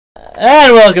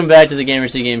And welcome back to the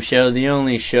Gamersy Game Show, the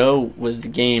only show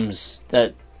with games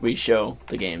that we show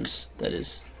the games. That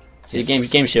is, Yes.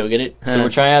 game show. Get it? So we're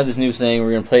trying out this new thing.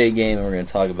 We're gonna play a game and we're gonna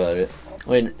talk about it.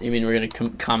 Wait, you mean we're gonna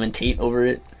commentate over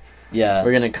it? Yeah.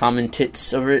 We're gonna comment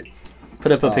tits over it.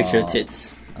 Put up a picture of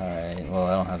tits. All right. Well,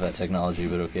 I don't have that technology,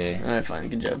 but okay. All right, fine.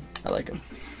 Good job. I like them.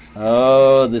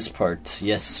 Oh, this part.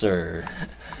 Yes, sir.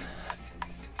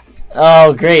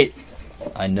 Oh, great.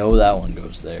 I know that one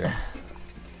goes there.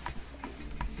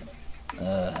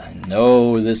 I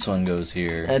know this one goes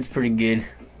here. That's pretty good.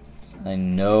 I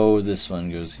know this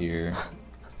one goes here.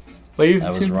 Wait, I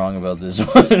was wrong about this one.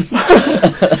 Whoa!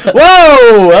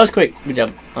 That was quick. Good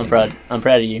job. I'm proud. I'm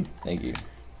proud of you. Thank you.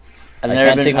 I've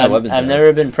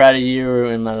never been proud of you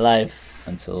in my life.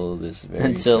 Until this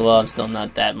very well, I'm still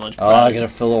not that much proud. Oh, I gotta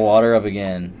fill the water up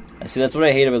again. I see. That's what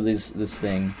I hate about this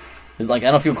thing. It's like I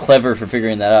don't feel clever for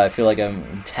figuring that out. I feel like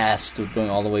I'm tasked with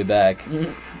going all the way back.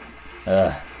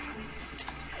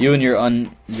 You and your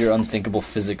unthinkable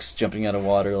physics jumping out of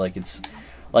water like it's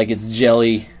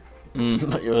jelly. You All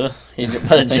the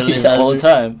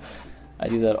time. I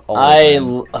do that all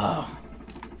the time.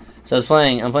 So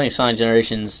I'm playing Sonic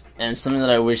Generations, and something that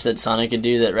I wish that Sonic could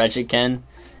do that Ratchet can,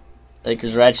 like,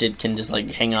 because Ratchet can just like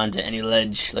hang on to any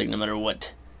ledge, like no matter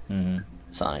what. Mm-hmm.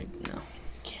 Sonic, no,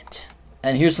 can't.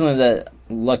 And here's something that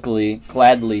luckily,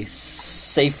 gladly,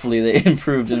 safely they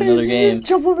improved in another game.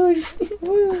 Jump over I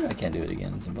can't do it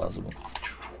again. It's impossible.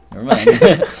 Never mind.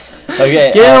 Okay.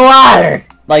 Get in the water.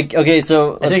 Like, okay,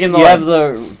 so you water. have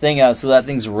the thing out, so that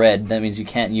thing's red. That means you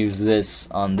can't use this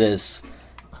on this.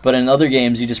 But in other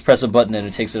games, you just press a button and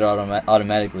it takes it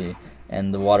automatically,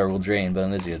 and the water will drain. But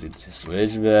in this, you have to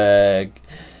switch back,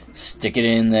 stick it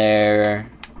in there,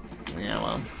 Yeah,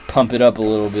 well, pump it up a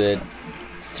little bit,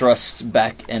 thrust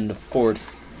back and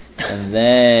forth, and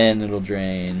then it'll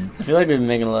drain. I feel like we've been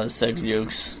making a lot of sex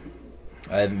jokes.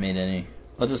 I haven't made any.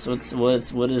 What is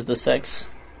the sex?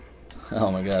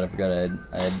 Oh my god, I forgot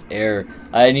I had air.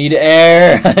 I need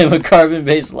air! I'm a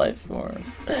carbon-based life form.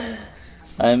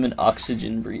 I'm an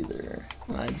oxygen breather.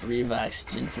 I breathe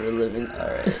oxygen for a living.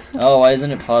 Alright. Oh, why isn't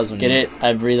it paused when Get it?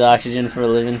 I breathe oxygen for a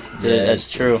living. Yeah,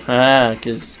 That's true. It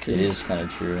is kind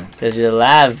of true. Because you're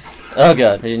alive. Oh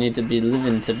god. You need to be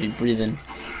living to be breathing.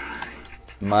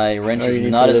 My wrench is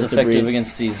not as effective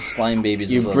against these slime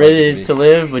babies. You breathe to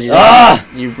live, but you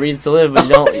don't. You breathe to live, but you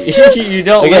don't. You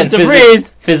don't Again, live to breathe.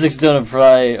 Physics don't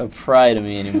apply to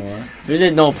me anymore.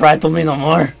 Physics don't apply to me no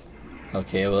more.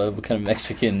 Okay, well, what kind of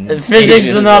Mexican? Physics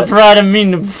do not apply to me,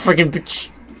 no freaking bitch.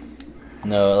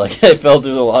 No, like I fell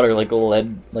through the water like a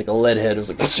lead head. It was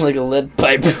like Like a lead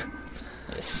pipe.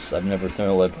 Yes, I've never thrown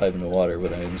a lead pipe into water,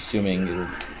 but I'm assuming it'll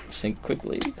sink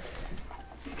quickly.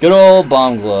 Good old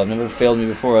bomb glove. Never failed me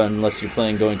before unless you're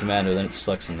playing Going Commando, then it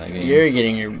sucks in that game. You're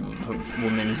getting your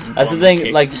woman's. That's the thing,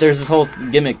 kicked. like, there's this whole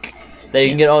gimmick that you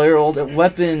can get all your old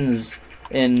weapons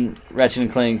in Ratchet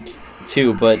and Clank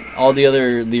 2, but all the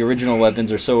original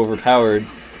weapons are so overpowered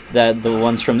that the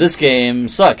ones from this game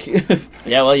suck. Yeah,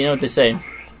 well, you know what they say.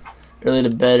 Early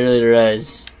to bed, early to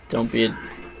rise. Don't be a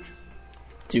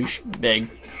douchebag.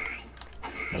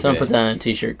 Someone put that on a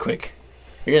t-shirt, quick.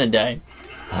 You're gonna die.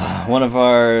 One of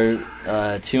our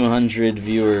 200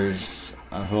 viewers,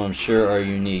 who I'm sure are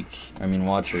unique,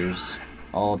 watchers,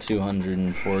 all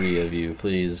 240 of you,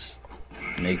 please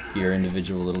make your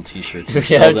individual little t-shirts and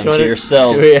sell them to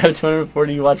yourself. Do we have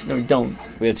 240 watching? No, we don't.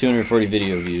 We have 240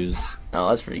 video views. Oh,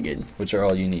 that's pretty good. Which are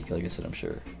all unique, like I said, I'm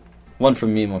sure. One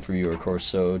from me and one from you, of course,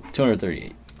 so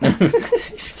 238.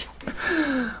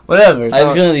 Whatever. I have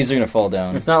a feeling these are going to fall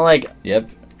down. It's not like... Yep.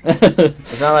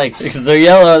 It's not like... Because they're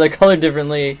yellow, they're colored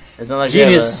differently. It's not like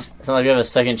Genius! It's not like we have a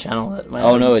second channel that might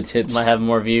it tips. Might have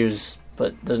more views,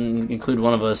 but doesn't include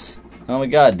one of us. Oh my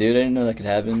god, dude, I didn't know that could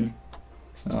happen.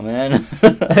 Oh man.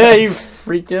 Hey, you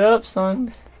freaked it up,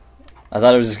 son. I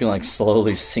thought it was just going to like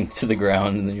slowly sink to the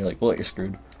ground, and then you're like, well, you're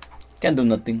screwed. Can't do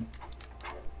nothing.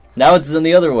 Now it's done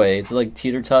the other way. It's like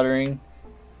teeter-tottering.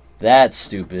 That's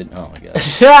stupid. Oh my god.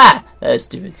 That's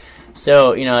stupid.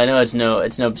 So, I know it's no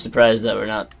surprise that we're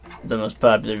not the most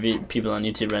popular people on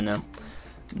YouTube right now.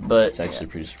 But it's actually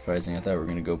pretty surprising. I thought we were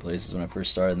going to go places when I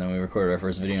first started, and then we recorded our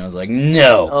first video, and I was like,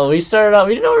 no! Oh, we started out,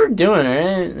 we didn't know what we were doing,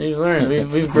 right? We've learned,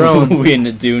 we've grown. We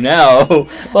do now. Well,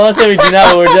 let's say we do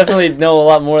now, but we definitely know a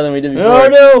lot more than we did before. Oh,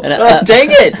 no! And, dang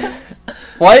it!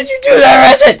 Why did you do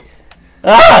that, Ratchet?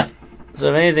 Ah! So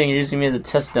if anything, you're using me as a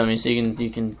test dummy, so you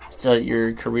can start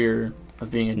your career of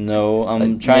being a... No,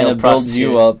 I'm trying to build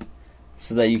you up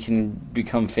so that you can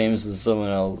become famous as someone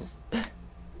else.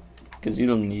 Because you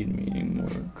don't need me anymore.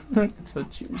 That's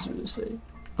what you were going to say.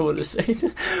 What to say?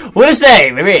 What to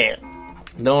say, baby?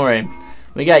 Don't worry.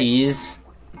 We got years.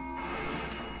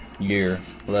 year,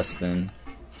 less than.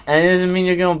 And it doesn't mean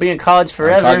you're going to be in college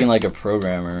forever. I'm talking like a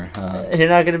programmer. You're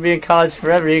not going to be in college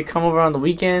forever. You come over on the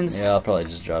weekends. Yeah, I'll probably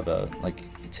just drop out like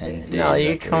 10 days. No,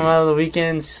 you come out of the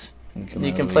weekends.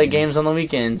 You can play games on the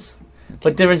weekends.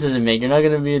 What difference does it make? You're not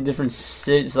going to be a different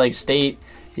state.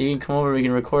 You can come over. We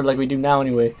can record like we do now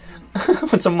anyway.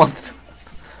 Once a month.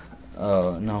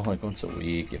 Oh, no, like once a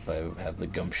week if I have the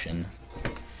gumption.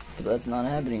 But that's not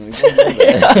happening. We can't do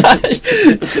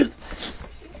that.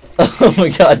 Oh my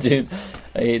god, dude.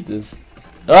 I hate this.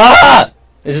 Ah!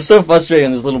 This is so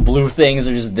frustrating. Those little blue things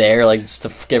are just there, like, just to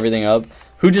fuck everything up.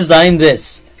 Who designed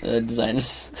this?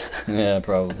 Designers. Yeah,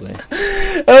 probably.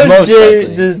 Most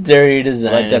likely. This dirty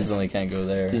design. Well, I definitely can't go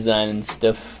there. Designing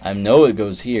stuff. I know it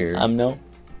goes here. I know.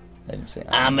 I didn't say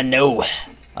I'm a no.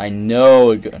 I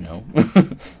know it no.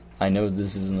 I know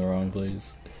this is in the wrong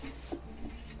place.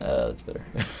 That's better.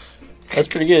 That's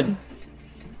pretty good.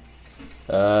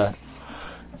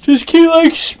 Just keep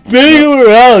like spinning them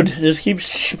around. Just keep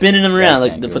spinning them around.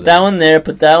 Like put that one there.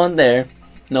 Put that one there.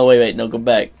 No, wait. No, go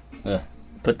back.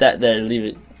 Put that there.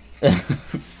 Leave it.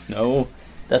 No.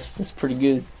 That's pretty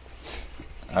good.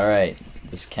 All right.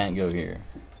 This can't go here,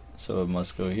 so it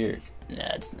must go here.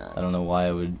 Nah, it's not. I don't know why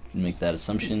I would make that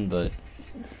assumption, but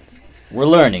we're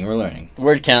learning.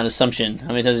 Word count assumption. How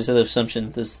many times you said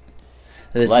assumption? This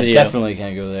well, video. I definitely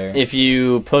can't go there. If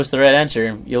you post the right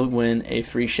answer, you'll win a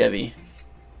free Chevy.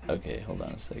 Okay, hold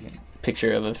on a second.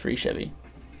 Picture of a free Chevy.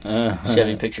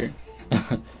 Chevy picture.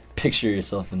 Picture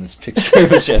yourself in this picture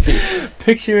of a Chevy.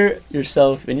 Picture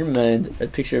yourself in your mind a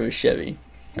picture of a Chevy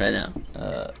right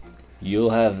now.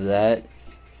 You'll have that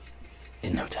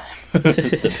in no time.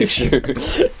 The picture.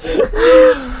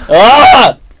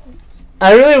 Ah!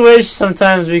 I really wish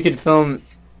sometimes we could film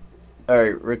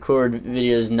or record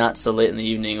videos not so late in the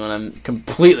evening when I'm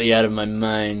completely out of my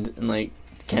mind and like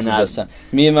cannot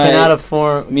and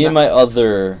my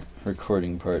other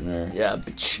recording partner. Yeah,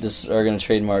 this are gonna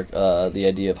trademark the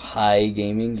idea of high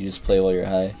gaming. You just play while you're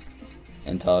high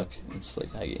and talk. It's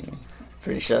like high gaming.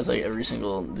 Pretty sure that's like every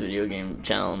single video game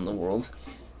channel in the world.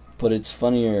 But it's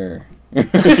funnier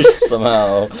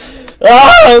somehow.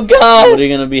 Oh god! What are you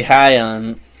gonna be high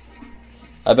on?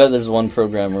 I bet there's one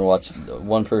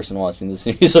person watching this.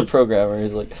 He's a programmer.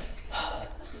 He's like,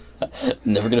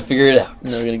 never gonna figure it out.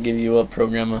 Never gonna give you up,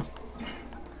 programmer.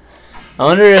 I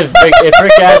wonder if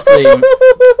Rick Astley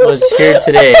was here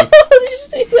today. Did you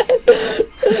see that?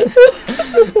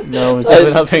 No, I was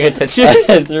definitely not paying attention.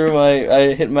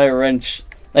 I hit my wrench.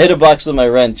 I hit a box with my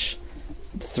wrench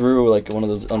through like one of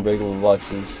those unbreakable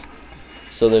boxes.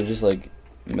 So they're just like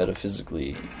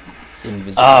metaphysically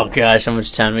invisible. Oh gosh, how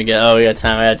much time we got? Oh, we got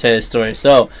time. I gotta tell you a story.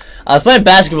 So I was playing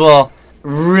basketball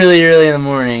really early in the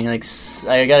morning. Like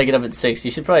I gotta get up at 6.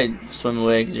 You should probably swim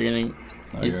away because you're gonna.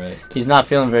 You're right. He's not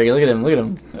feeling very good. Look at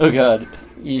him. Oh god.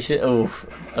 You should. Oh,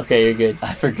 okay, you're good.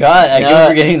 I forgot. I keep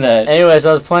forgetting that. Anyways,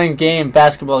 I was playing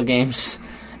basketball games,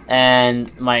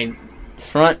 and my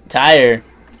front tire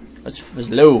was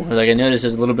low. Like I noticed it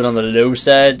was a little bit on the low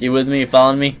side. You with me? You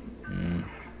following me? Mm.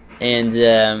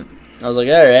 And I was like,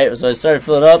 all right. So I started to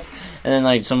fill it up, and then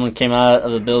like someone came out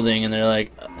of the building, and they're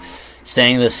like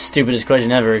saying the stupidest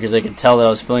question ever because they could tell that I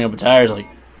was filling up a tire. I was like,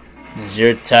 is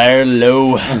your tire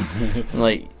low? I'm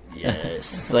like,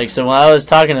 yes. Like, so while I was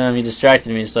talking to him, he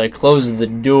distracted me, so I closed the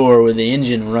door with the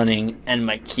engine running and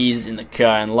my keys in the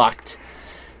car unlocked.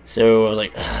 So I was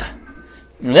like, ugh.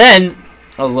 And then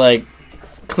I was like,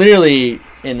 clearly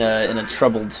in a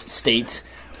troubled state,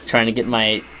 trying to get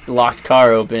my locked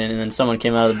car open, and then someone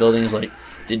came out of the building and was like,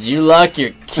 did you lock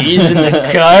your keys in the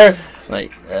car? I'm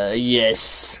like,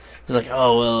 yes. He's like,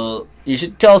 oh, well, you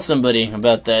should call somebody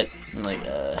about that. I'm like,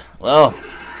 well,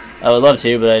 I would love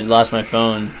to, but I lost my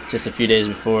phone just a few days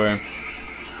before.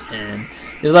 And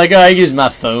he's like, oh, I used my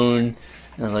phone.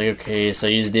 And I was like, okay, so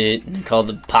I used it and called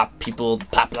the pop people, the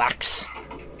pop locks.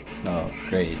 Oh,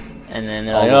 great. And then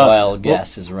all the while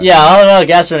gas is running. Yeah, all the while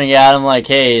gas running out. I'm like,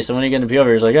 hey, so when are you going to be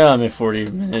over? He's like, oh, I'm in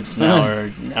 40 minutes, an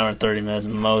hour and 30 minutes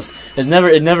at the most. It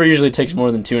never usually takes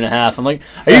more than 2.5. I'm like,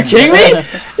 are you kidding me?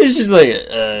 It's just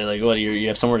like what? You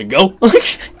have somewhere to go?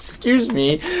 Excuse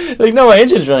me. Like, no, my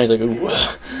engine's running. He's like, ooh.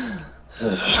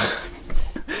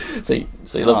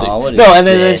 So you left it. No, and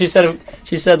then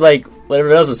she said like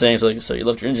whatever else was saying. So you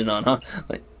left your engine on, huh?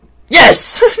 Like,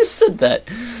 yes, I just said that.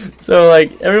 So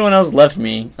like everyone else left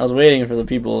me. I was waiting for the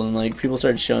people, and like people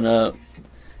started showing up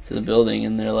to the building,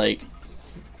 and they're like,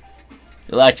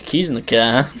 "You locked your keys in the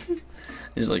car."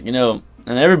 He's like, and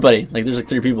everybody, like there's like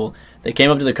 3 people. They came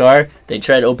up to the car. They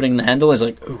tried opening the handle. He's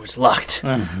like, "Ooh, it's locked."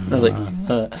 I was like,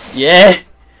 "Yeah."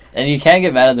 And you can't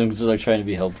get mad at them because they're like trying to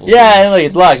be helpful. Yeah, and like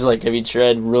it's locked. He's like, have you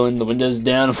tried rolling the windows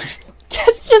down?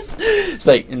 It's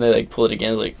like, and they like pull it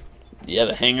again. It's like, do you have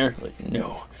a hanger? Like,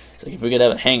 no. It's like, if we could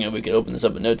have a hanger, we could open this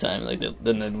up in no time. Like,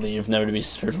 then they'd leave, never to be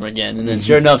heard from again. And then,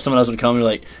 sure enough, someone else would come and be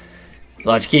like,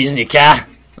 "Lock keys in your car."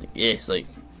 Like, yeah. It's like,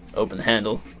 open the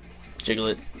handle, jiggle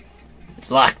it. It's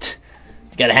locked.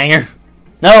 You got a hanger?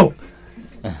 No.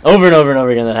 Over and over and over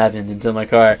again that happened until my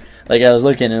car. Like, I was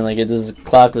looking and like the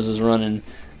clock was running,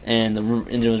 and the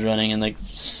engine was running, and like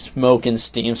smoke and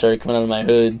steam started coming out of my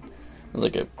hood. I was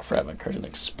like, oh crap, my car's gonna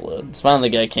explode. And finally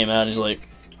the guy came out and he's like,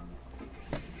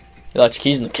 "You locked your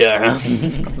keys in the car, huh?"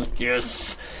 I'm like,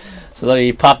 yes. So like,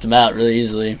 he popped them out really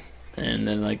easily, and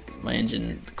then like my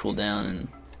engine cooled down, and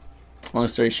long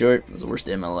story short, it was the worst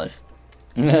day of my life.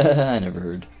 I never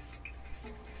heard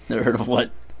Never heard of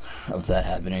what? of that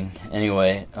happening.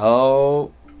 Anyway,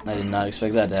 I did not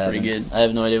expect that to happen. Pretty good. I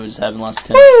have no idea what just happened the last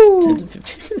 10 to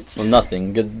 15 minutes. Well,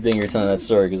 nothing. Good thing you're telling that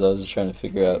story, because I was just trying to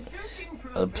figure out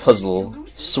a puzzle,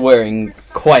 swearing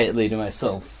quietly to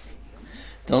myself.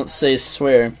 Don't say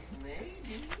swear.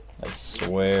 I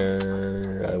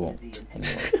swear I won't.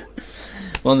 Anyway.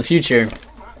 Well, in the future,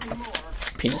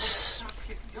 penis.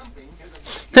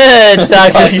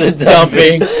 Toxic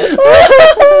dumping.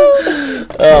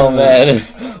 Oh, man.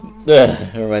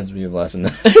 It reminds me of last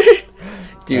night.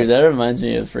 Dude, that reminds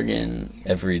me of friggin'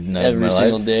 every night of my every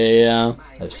single life. day, yeah.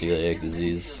 I have celiac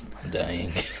disease. I'm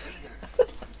dying.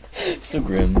 So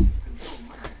grim.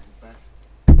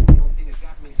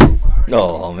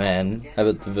 Oh man, I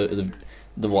bet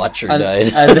the watcher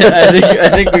died. I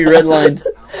think we redlined.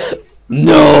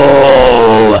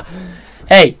 No.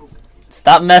 Hey,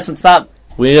 stop messing. Stop.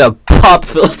 We need a pop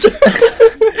filter.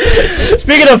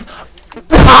 Speaking of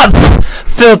pop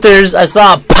filters, I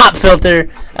saw a pop filter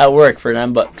at work for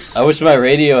 $9. I wish my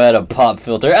radio had a pop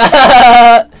filter.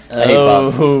 I hate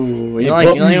pop. You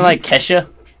don't even like Kesha?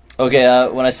 Okay,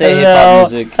 when I say hip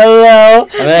hop music, hello.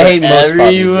 I mean, I hate most pop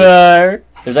Wherever you music. are.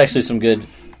 There's actually some good,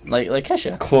 Like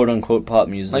Kesha. quote unquote pop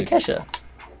music. Like Kesha.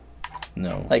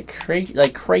 No. Like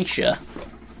Kreisha.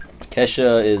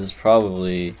 Kesha is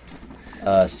probably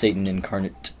Satan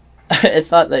incarnate. I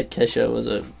thought that Kesha was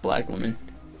a black woman.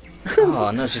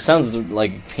 Oh no, she sounds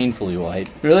like painfully white.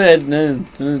 Really? I didn't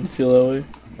feel that way.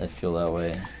 I feel that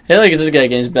way. Hey, look, it's this guy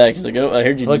against his back. He's like, "Oh, I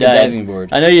heard you Like a died. diving board.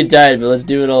 I know you died, but let's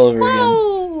do it all over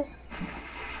again."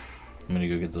 I'm gonna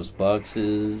go get those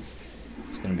boxes.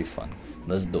 It's gonna be fun.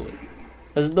 Let's do it.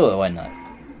 Let's do it. Why not?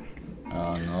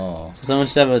 Oh no. So someone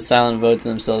should have a silent vote to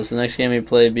themselves. The next game we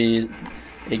play be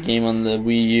a game on the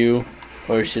Wii U,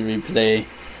 or should we play...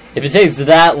 If it takes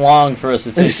that long for us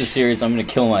to finish the series, I'm gonna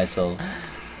kill myself.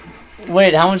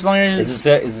 Wait, how much longer Is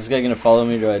this guy gonna follow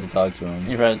me, or do I have to talk to him?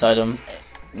 You probably talked to him.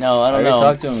 No, I I don't already know.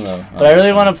 talked to him though. But I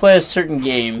really want to play a certain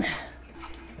game.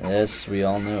 Yes, we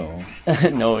all know.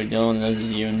 No, we don't. Those are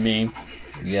you and me.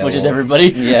 Yeah, Which is everybody.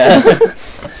 Yeah.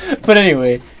 But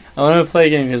anyway, I want to play a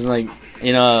game because, like,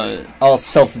 you know... All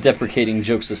self-deprecating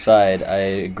jokes aside, I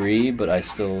agree, but I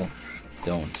still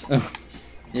don't.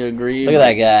 You agree? Look at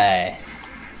that guy.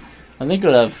 I think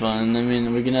we'll have fun. I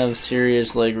mean, we can have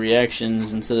serious, like,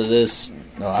 reactions instead of this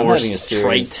No, I'm having a forced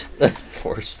serious... trite.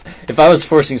 Forced. If I was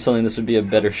forcing something, this would be a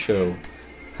better show.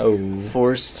 Oh.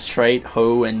 Forced trite,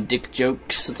 hoe, and dick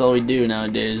jokes. That's all we do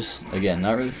nowadays. Again,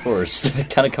 not really forced.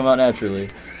 Kind of come out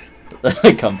naturally.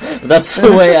 That's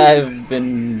the way I've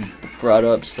been brought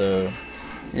up, so...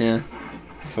 Yeah.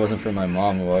 If it wasn't for my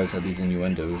mom, who always had these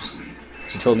innuendos.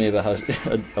 She told me about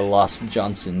how a Lost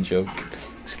Johnson joke.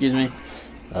 Excuse me?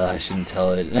 I shouldn't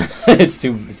tell it. It's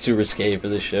too risque for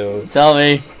the show. Tell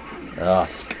me.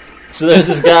 So there's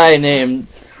this guy named...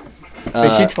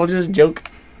 Wait, she told you this joke?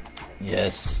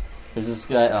 Yes. There's this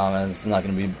guy... Oh man, this is not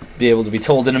going to be able to be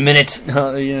told in a minute.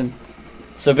 Oh, yeah.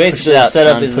 So basically, Push it out, the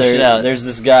setup son. is Push it out. there's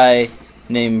this guy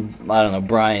named, I don't know,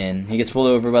 Brian. He gets pulled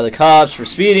over by the cops for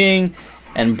speeding,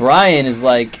 and Brian is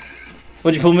like,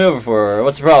 "What'd you pull me over for?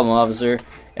 What's the problem, officer?"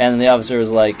 And the officer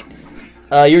was like,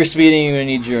 "You were speeding, you're going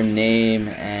to need your name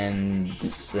and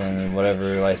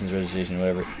whatever, license, registration,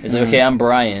 whatever." He's like, "Okay, I'm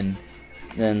Brian."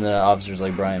 Then the officer's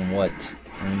like, "Brian, what?"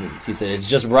 And he said, "It's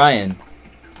just Brian."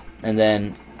 And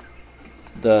then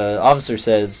the officer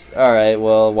says, "Alright,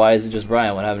 well, why is it just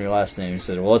Brian? What happened to your last name?" He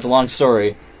said, "Well, it's a long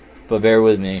story, but bear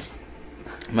with me.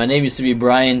 My name used to be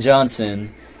Brian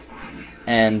Johnson,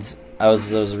 and I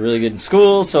was really good in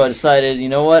school, so I decided, you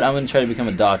know what, I'm going to try to become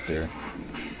a doctor."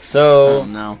 So, Oh,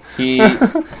 no.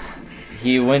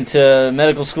 he went to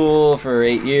medical school for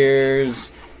 8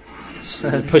 years,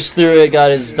 pushed through it,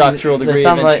 got his doctoral degree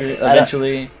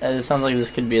eventually. It sounds like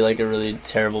this could be like a really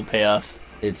terrible payoff.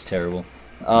 It's terrible.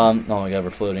 Oh my god, we're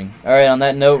floating. Alright, on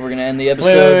that note, we're going to end the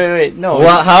episode. Wait. No.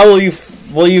 How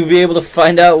will you be able to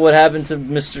find out what happened to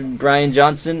Mr. Brian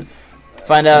Johnson?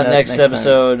 Find out next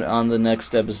episode on the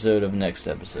next episode of next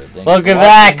episode. Thank you for Welcome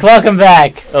watching. back. Welcome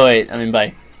back. Oh wait, I mean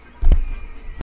bye.